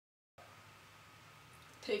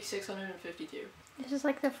Take 652. This is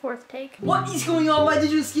like the 4th take. What is going on, my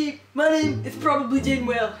digital escape? My name is probably Jeydon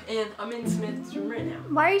Wale, and I'm in Samantha's room right now.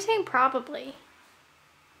 Why are you saying probably?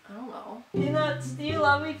 I don't know. Peanuts, do you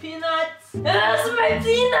love me, Peanuts? That's my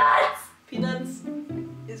Peanuts! Peanuts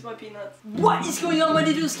is my Peanuts. What is going on, my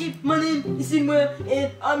digital escape? My name is Jeydon Wale,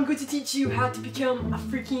 and I'm going to teach you how to become a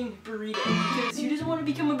freaking burrito. Because who doesn't want to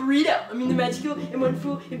become a burrito? I mean, the magical and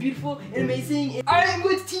wonderful and beautiful and amazing. And I am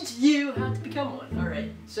going to teach you how to become one.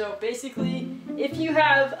 Alright, so basically, if you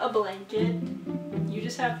have a blanket, you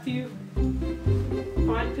just have to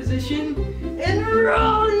find position and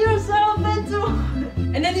roll yourself into one.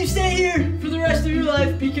 And then you stay here for the rest of your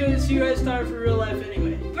life because who has time for real life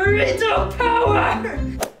anyway? Burrito power!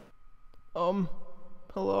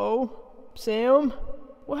 Hello? Sam?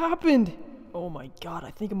 What happened? Oh my god,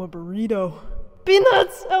 I think I'm a burrito.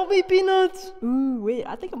 Peanuts! Help me, Peanuts! Ooh, wait,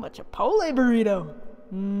 I think I'm a Chipotle burrito.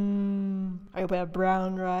 I hope I have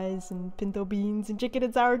brown rice and pinto beans and chicken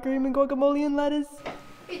and sour cream and guacamole and lettuce.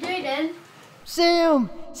 Hey, Jeydon. Sam!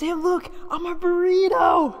 Sam, look! I'm a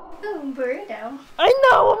burrito! Oh, burrito. I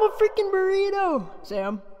know! I'm a freaking burrito!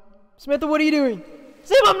 Sam? Samantha, what are you doing?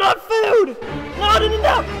 Sam, I'm not food!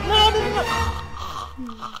 No!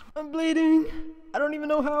 I'm bleeding. I don't even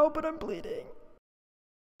know how, but I'm bleeding.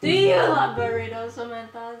 Do you love burritos,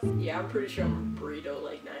 Samantha? Yeah, I'm pretty sure I'm a burrito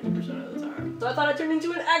like 90% of the time. So I thought I'd turn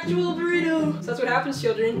into an actual burrito. So that's what happens,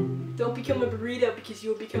 children. Don't become a burrito because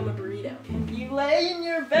you'll become a burrito. You lay in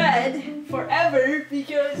your bed forever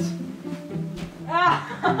because...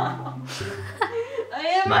 Ah!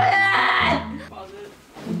 I am my head! Pause it.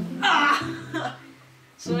 Ah!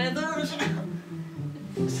 Samantha!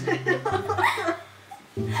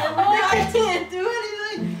 I can't do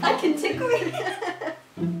anything! I can tickle you.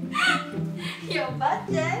 Your butt,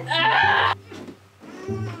 Jen. Ah!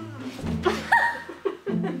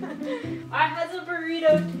 I had a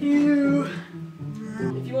burrito too.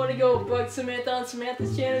 If you want to go bug Samantha on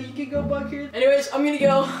Samantha's channel, you can go bug her. Anyways, I'm gonna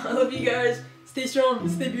go. I love you guys. Stay strong,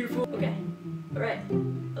 stay beautiful. Okay. Alright.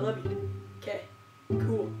 I love you. Okay.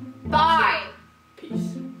 Cool. Bye.